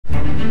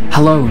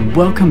Hello and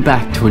welcome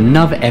back to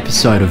another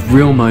episode of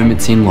Real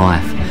Moments in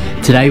Life.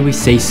 Today we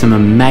see some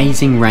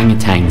amazing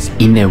orangutans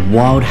in their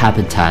wild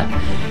habitat,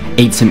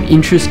 eat some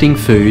interesting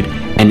food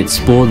and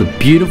explore the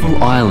beautiful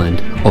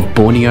island of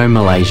Borneo,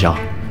 Malaysia.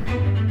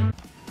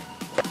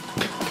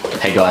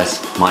 Hey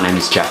guys, my name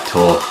is Jack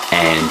Tor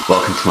and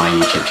welcome to my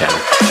YouTube channel.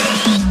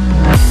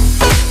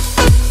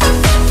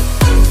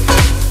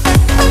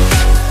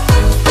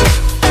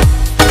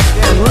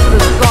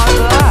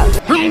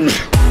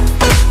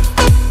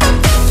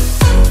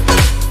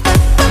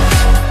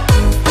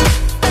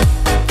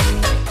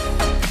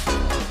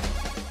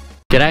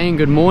 G'day and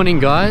good morning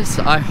guys.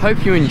 I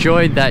hope you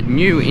enjoyed that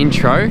new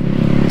intro.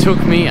 It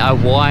took me a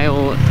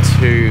while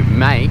to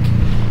make.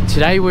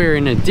 Today we're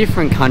in a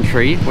different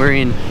country. We're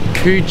in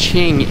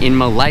Kuching in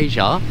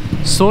Malaysia.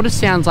 Sort of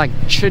sounds like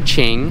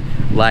cha-ching,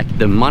 like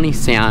the money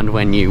sound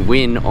when you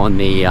win on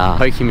the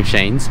pokie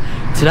machines.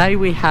 Today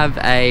we have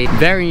a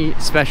very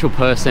special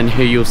person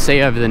who you'll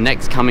see over the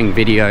next coming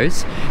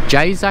videos.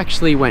 Jay's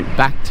actually went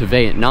back to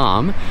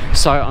Vietnam,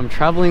 so I'm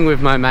traveling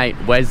with my mate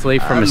Wesley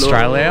from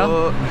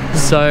Australia.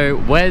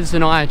 So Wes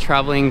and I are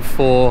traveling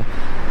for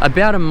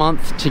about a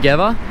month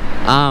together.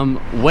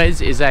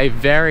 Wes is a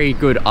very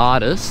good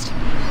artist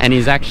and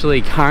he's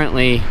actually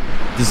currently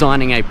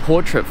designing a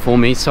portrait for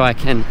me so I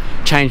can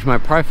change my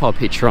profile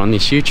picture on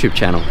this YouTube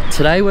channel.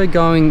 Today we're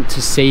going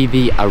to see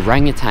the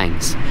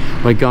orangutans.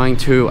 We're going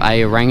to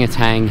a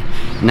orangutan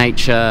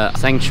nature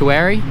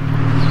sanctuary,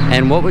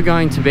 and what we're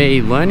going to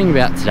be learning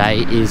about today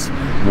is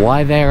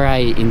why they're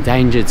an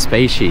endangered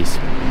species.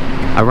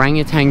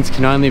 Orangutans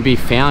can only be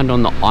found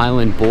on the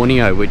island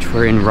Borneo, which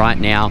we're in right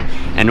now,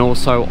 and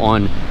also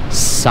on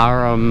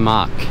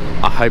Sarawak,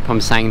 I hope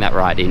I'm saying that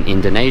right, in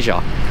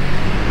Indonesia.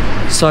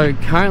 So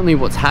currently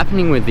what's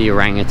happening with the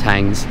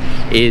orangutans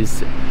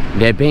is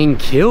they're being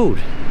killed.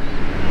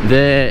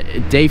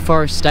 The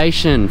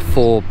deforestation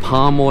for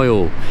palm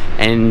oil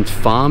and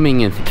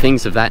farming and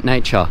things of that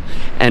nature,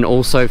 and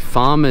also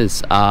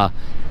farmers are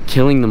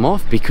killing them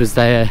off because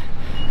they're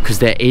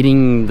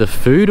eating the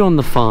food on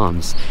the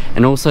farms,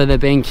 and also they're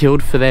being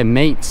killed for their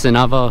meats and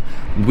other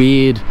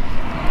weird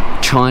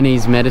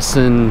Chinese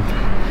medicine.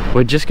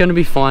 We're just going to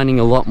be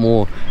finding a lot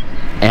more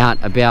out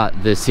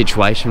about the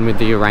situation with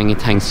the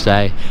orangutans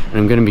today, and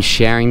I'm going to be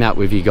sharing that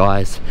with you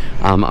guys.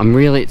 I'm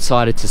really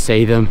excited to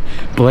see them.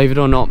 Believe it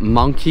or not,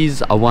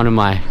 monkeys are one of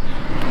my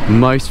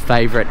most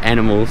favorite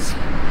animals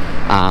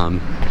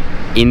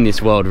in this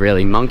world,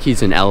 really.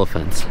 Monkeys and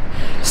elephants.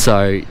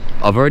 So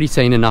I've already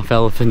seen enough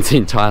elephants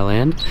in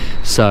Thailand,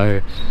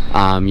 so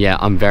yeah,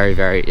 I'm very,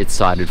 very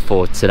excited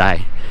for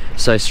today.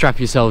 So strap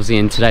yourselves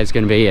in. Today's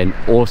going to be an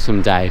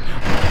awesome day.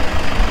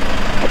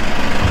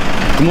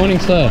 Good morning,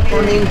 sir. Good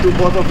morning to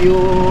both of you.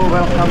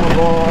 Welcome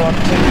aboard.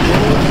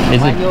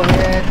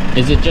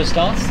 Is it just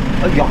us?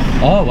 Yeah.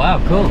 Oh wow,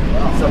 cool.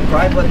 It's a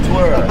private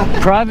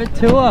tour. Private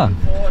tour.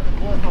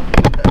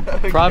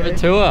 Private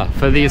tour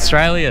for the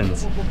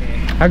Australians.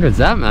 How good's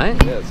that,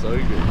 mate? Yeah, so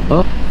good.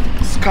 Oh.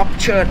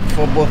 Sculptured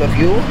for both of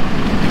you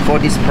for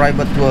this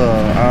private tour.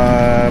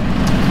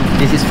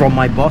 This is from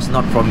my boss,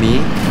 not from me.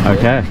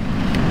 Okay.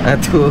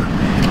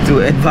 To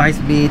advise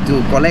me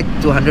to collect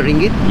 200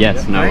 ringgit.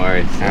 Yes, no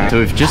worries. So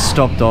we've just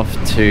stopped off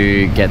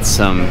to get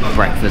some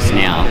breakfast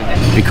now.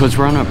 Because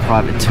we're on a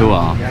private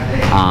tour,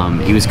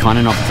 he was kind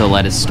enough to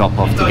let us stop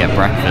off to get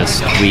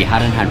breakfast. We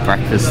hadn't had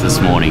breakfast this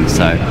morning,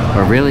 so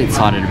we're really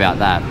excited about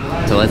that.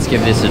 So let's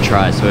give this a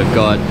try. So we've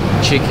got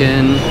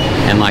chicken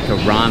and like a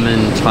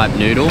ramen type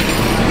noodle.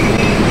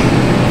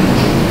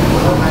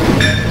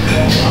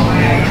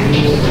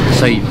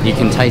 So you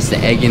can taste the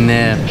egg in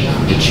there,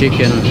 the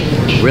chicken,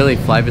 really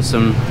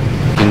flavoursome.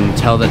 You can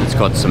tell that it's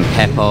got some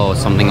pepper or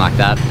something like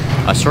that.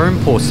 I saw him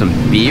pour some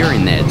beer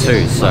in there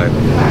too, so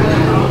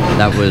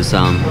that was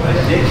a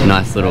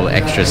nice little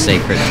extra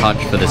secret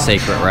touch for the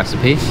secret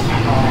recipe.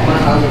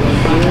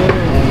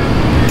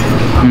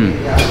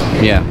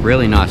 Yeah,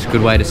 really nice.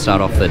 Good way to start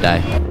off the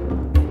day.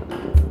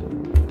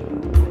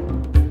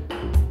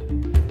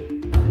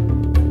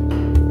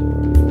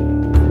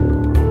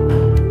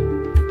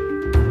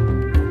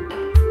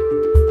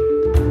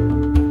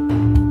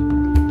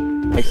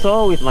 I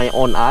saw with my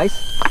own eyes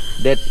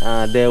that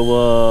there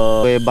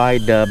were whereby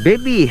the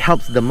baby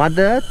helps the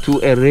mother to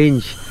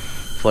arrange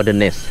for the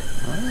nest,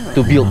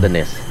 to build the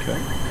nest. Okay.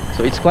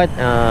 So it's quite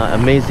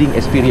amazing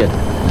experience.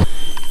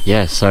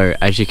 Yeah, so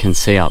as you can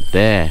see up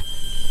there,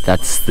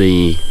 that's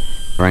the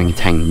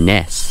orangutan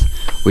nest,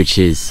 which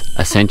is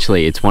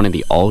essentially, it's one of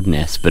the old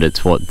nests, but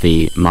it's what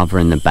the mother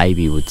and the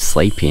baby would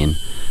sleep in.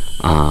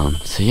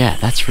 So yeah,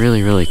 that's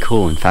really, really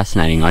cool and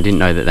fascinating. I didn't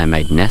know that they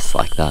made nests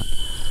like that.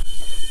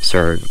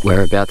 So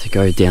we're about to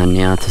go down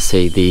now to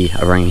see the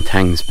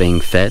orangutans being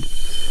fed.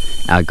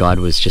 Our guide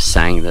was just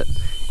saying that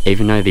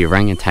even though the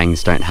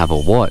orangutans don't have a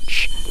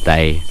watch,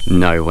 they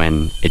know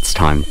when it's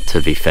time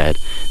to be fed.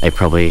 They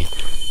probably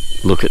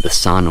look at the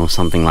sun or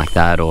something like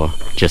that, or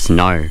just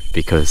know,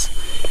 because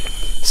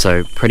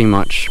so pretty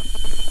much,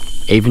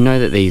 even though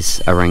that these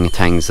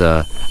orangutans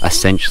are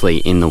essentially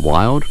in the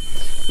wild,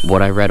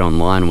 what I read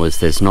online was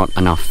there's not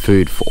enough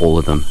food for all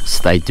of them,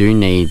 so they do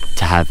need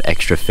to have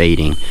extra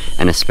feeding,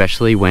 and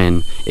especially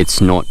when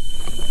it's not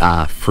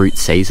fruit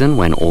season,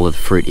 when all of the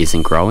fruit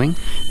isn't growing,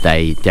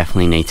 they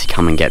definitely need to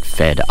come and get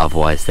fed,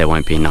 otherwise there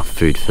won't be enough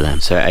food for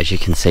them. So as you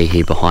can see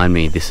here behind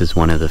me, this is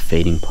one of the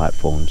feeding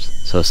platforms.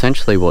 So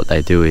essentially what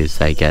they do is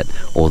they get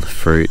all the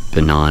fruit,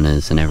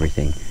 bananas and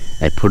everything,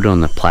 they put it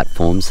on the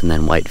platforms and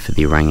then wait for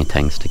the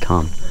orangutans to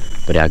come.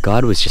 But our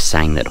guide was just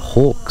saying that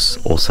hawks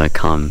also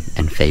come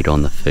and feed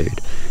on the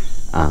food.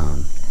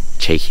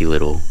 Cheeky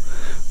little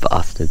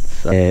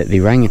bastards. The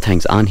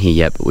orangutans aren't here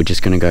yet, but we're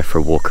just going to go for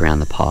a walk around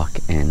the park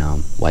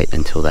and wait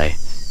until they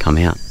come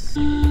out.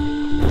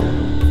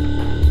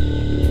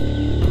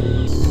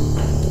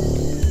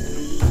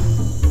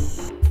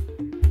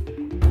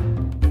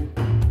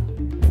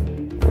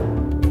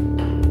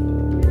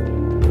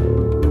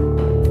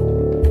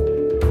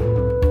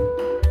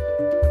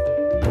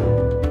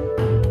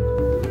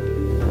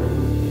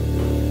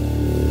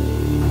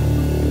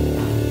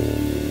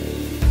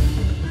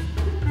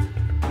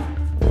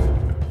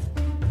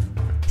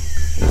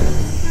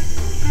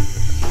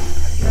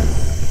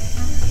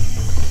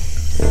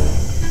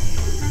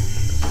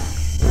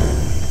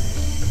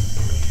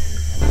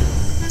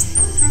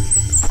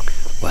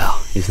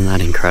 Isn't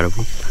that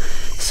incredible?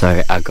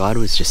 So our guide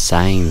was just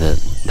saying that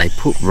they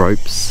put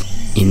ropes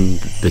in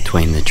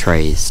between the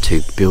trees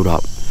to build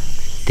up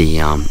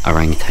the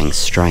orangutan's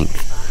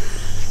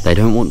strength. They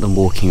don't want them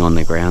walking on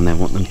the ground, they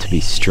want them to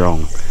be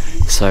strong.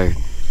 So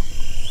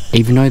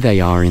even though they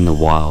are in the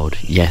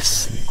wild,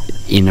 yes,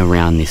 in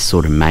around this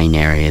sort of main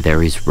area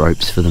there is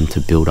ropes for them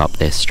to build up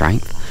their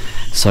strength.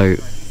 So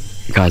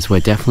guys,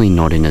 we're definitely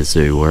not in a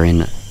zoo, we're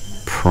in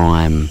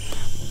prime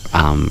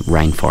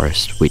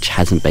rainforest, which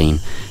hasn't been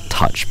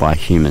touched by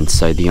humans.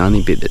 So the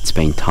only bit that's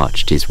been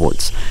touched is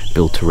what's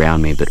built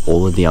around me, but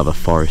all of the other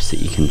forests that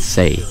you can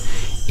see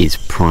is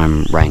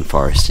prime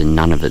rainforest, and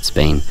none of it's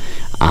been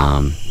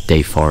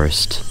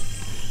deforested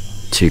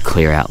to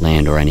clear out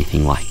land or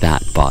anything like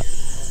that. But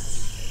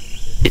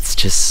it's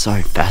just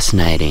so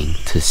fascinating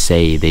to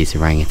see these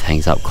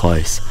orangutans up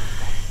close.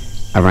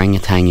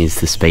 Orangutan is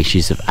the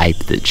species of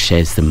ape that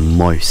shares the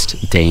most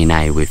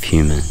DNA with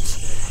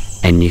humans,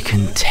 and you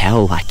can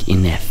tell, like,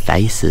 in their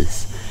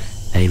faces,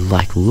 they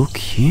like look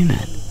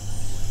human.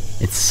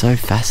 It's so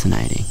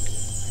fascinating.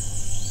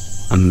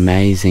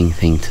 Amazing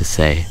thing to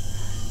see.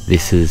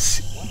 This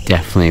is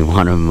definitely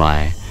one of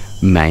my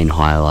main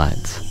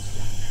highlights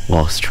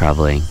whilst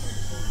traveling.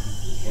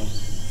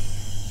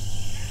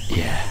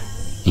 Yeah,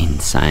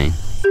 insane.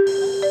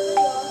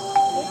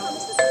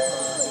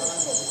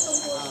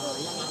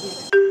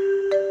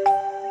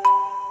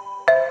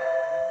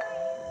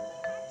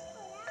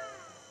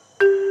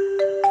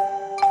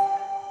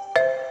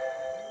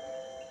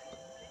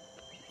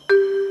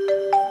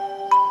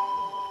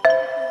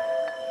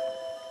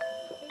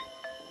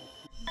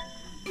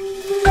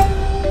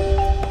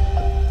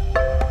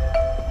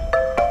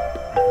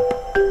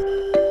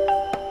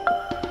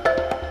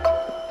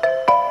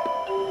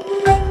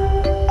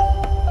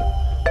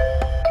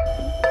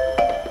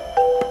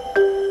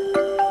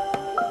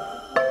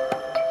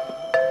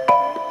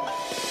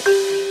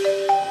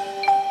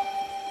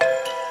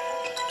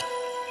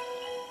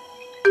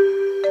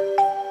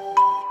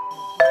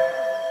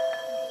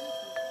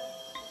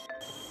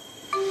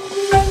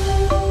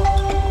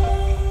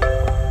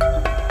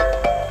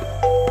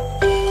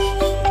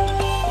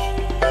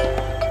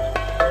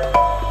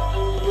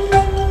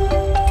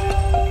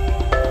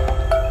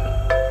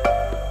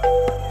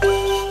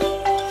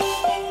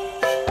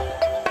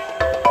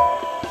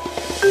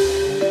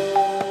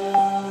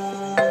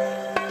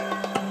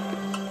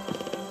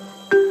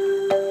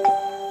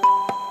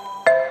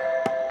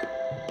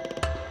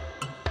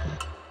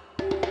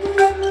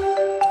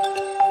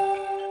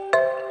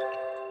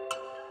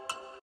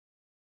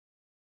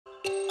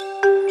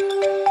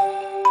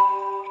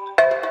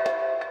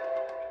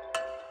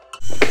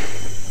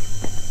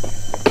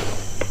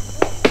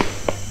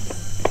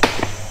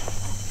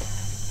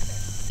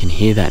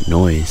 Hear that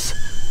noise?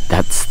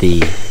 That's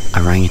the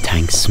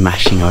orangutan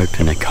smashing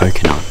open a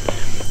coconut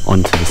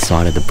onto the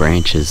side of the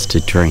branches to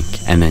drink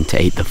and then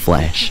to eat the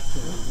flesh.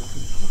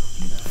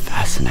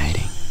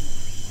 Fascinating.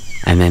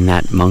 And then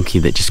that monkey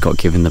that just got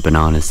given the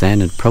bananas then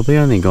had probably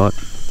only got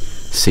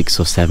 6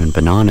 or 7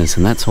 bananas,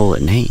 and that's all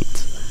it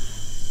needs.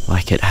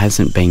 Like, it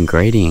hasn't been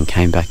greedy and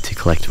came back to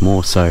collect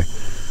more. So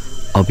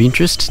I'll be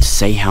interested to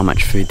see how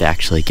much food they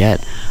actually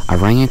get.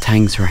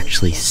 Orangutans are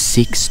actually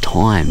 6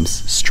 times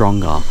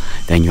stronger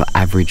than your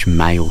average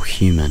male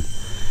human.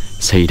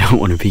 So you don't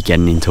want to be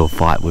getting into a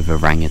fight with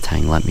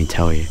orangutan, let me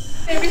tell you.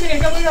 Move here.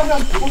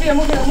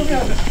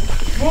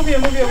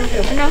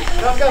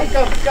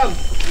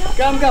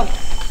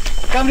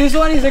 Come, this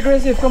one is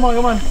aggressive. Come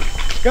on.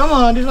 Come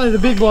on, this one is the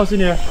big boss in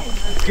here.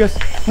 Just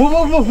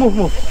move.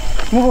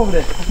 Move over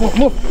there.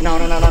 Move. No.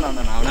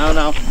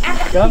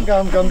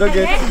 Come. Don't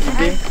get.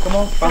 Okay. Come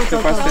on. Faster.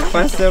 Oh,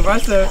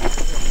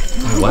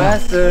 wow.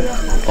 Faster.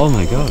 Oh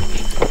my god.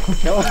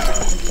 Come on.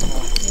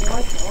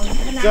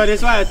 So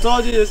that's why I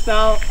told you just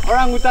now,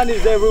 orangutan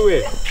is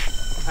everywhere.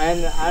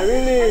 And I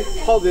really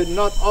hope that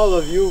not all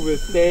of you will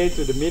stay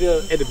to the middle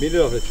at the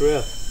middle of the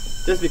trail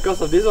just because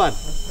of this one.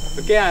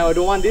 Okay, I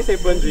don't want this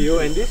happen to you.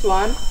 And this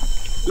one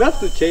loves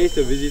to chase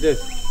the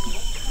visitors.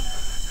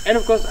 And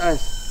of course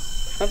us.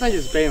 Sometimes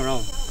just playing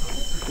around.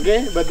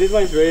 Okay, but this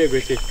one is very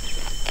aggressive.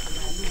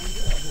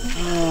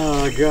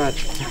 Oh god.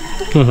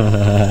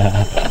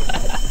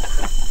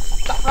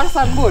 Tak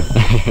perasan pun.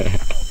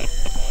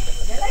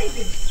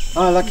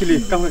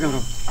 Luckily,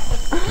 come.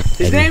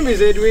 His name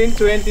is Edwin,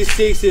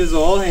 26 years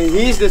old, and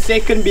he's the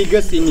second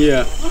biggest in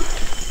here.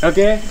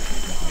 Okay?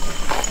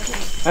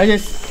 I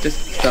just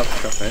stop.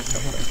 Okay.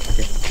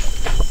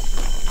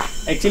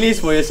 Actually, it's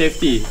for your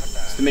safety.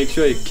 It's to make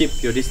sure you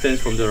keep your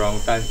distance from the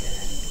orangutan.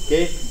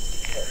 Okay?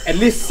 At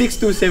least 6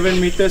 to 7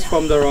 meters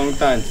from the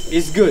orangutans.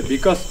 It's good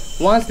because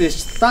once they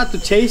start to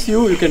chase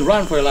you, you can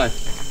run for your life.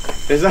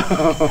 That's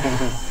all.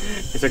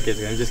 It's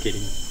okay, I'm just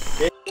kidding.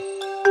 Okay?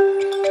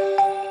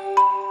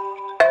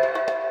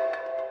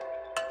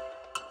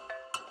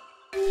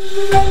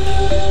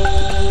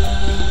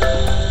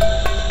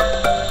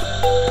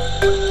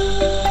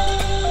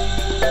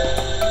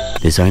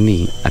 There's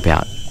only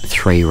about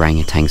 3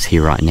 orangutans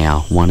here right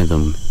now, one of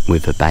them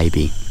with a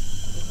baby.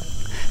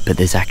 But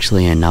there's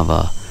actually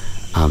another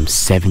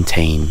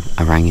 17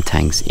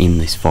 orangutans in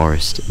this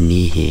forest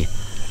near here.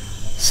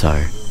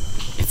 So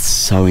it's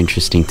so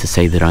interesting to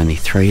see that only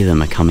 3 of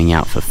them are coming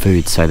out for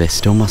food, so there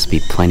still must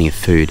be plenty of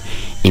food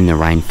in the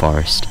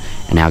rainforest.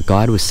 And our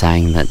guide was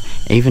saying that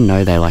even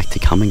though they like to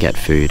come and get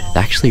food,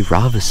 they actually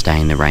rather stay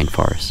in the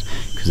rainforest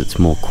because it's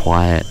more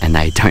quiet and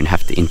they don't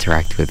have to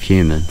interact with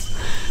humans.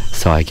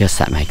 So I guess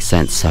that makes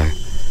sense. So,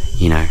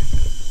 you know,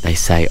 they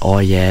say, oh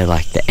yeah,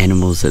 like the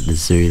animals at the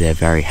zoo, they're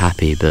very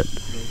happy, but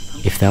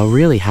if they were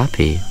really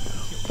happy,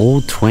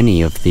 all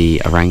 20 of the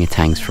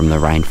orangutans from the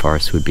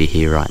rainforest would be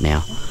here right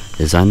now.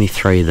 There's only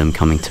 3 of them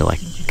coming to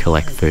like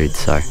collect food,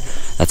 so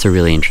that's a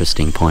really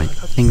interesting point.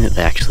 The thing that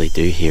they actually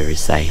do here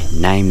is they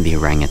name the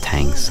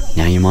orangutans.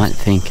 Now you might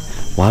think,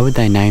 why would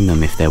they name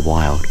them if they're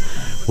wild?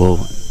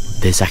 Well,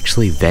 there's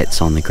actually vets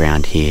on the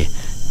ground here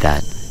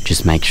that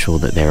just make sure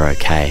that they're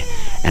okay.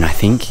 And I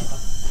think,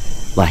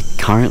 like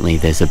currently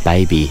there's a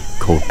baby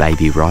called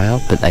Baby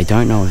Raya, but they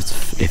don't know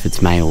if it's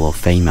male or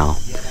female.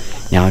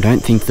 Now I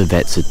don't think the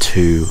vets are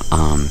too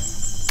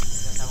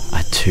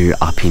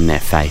up in their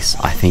face.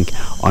 I think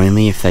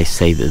only if they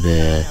see that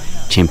the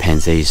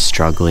chimpanzee is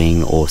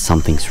struggling or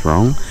something's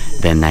wrong,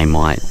 then they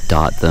might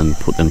dart them,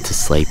 put them to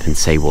sleep and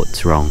see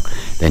what's wrong.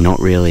 They're not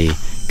really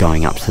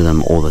going up to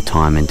them all the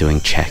time and doing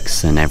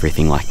checks and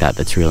everything like that.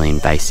 That's really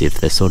invasive.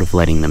 They're sort of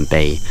letting them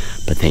be,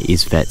 but there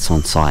is vets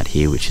on site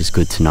here, which is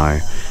good to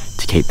know,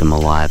 to keep them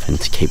alive and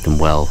to keep them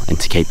well and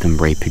to keep them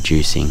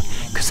reproducing,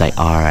 because they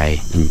are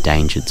a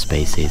endangered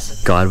species.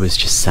 Guide was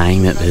just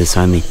saying that there's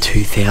only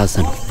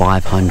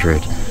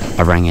 2,500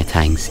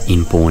 orangutans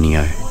in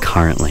Borneo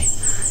currently,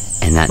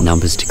 and that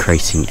number's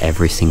decreasing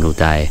every single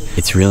day.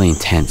 It's really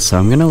intense. So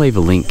I'm going to leave a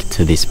link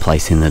to this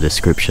place in the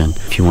description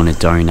if you want to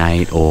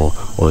donate or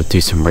do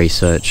some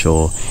research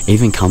or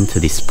even come to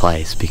this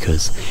place,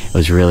 because it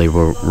was really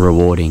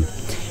rewarding.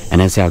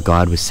 And as our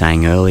guide was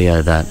saying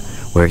earlier, that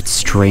we're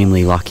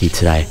extremely lucky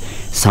today.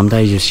 Some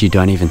days you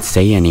don't even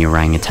see any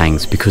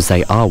orangutans because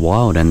they are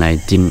wild and they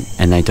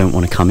don't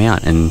want to come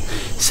out and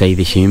see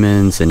the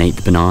humans and eat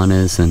the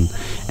bananas and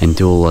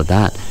do all of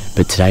that.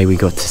 But today we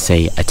got to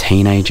see a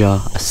teenager,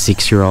 a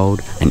 6-year-old,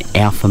 an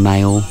alpha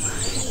male,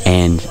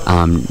 and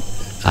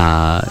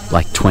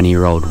like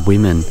 20-year-old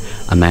women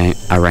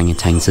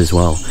orangutans as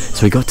well.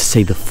 So we got to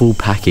see the full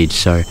package.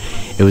 So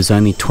it was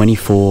only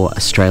 24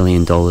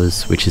 Australian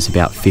dollars, which is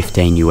about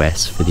 15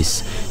 US for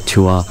this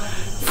tour.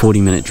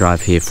 40-minute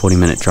drive here,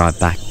 40-minute drive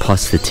back,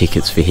 plus the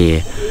tickets for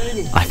here.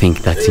 I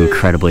think that's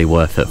incredibly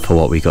worth it for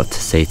what we got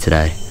to see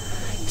today.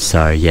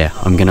 So yeah,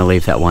 I'm gonna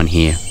leave that one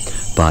here.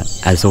 But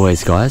as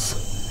always guys,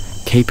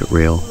 keep it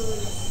real,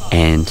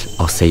 and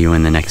I'll see you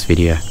in the next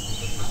video.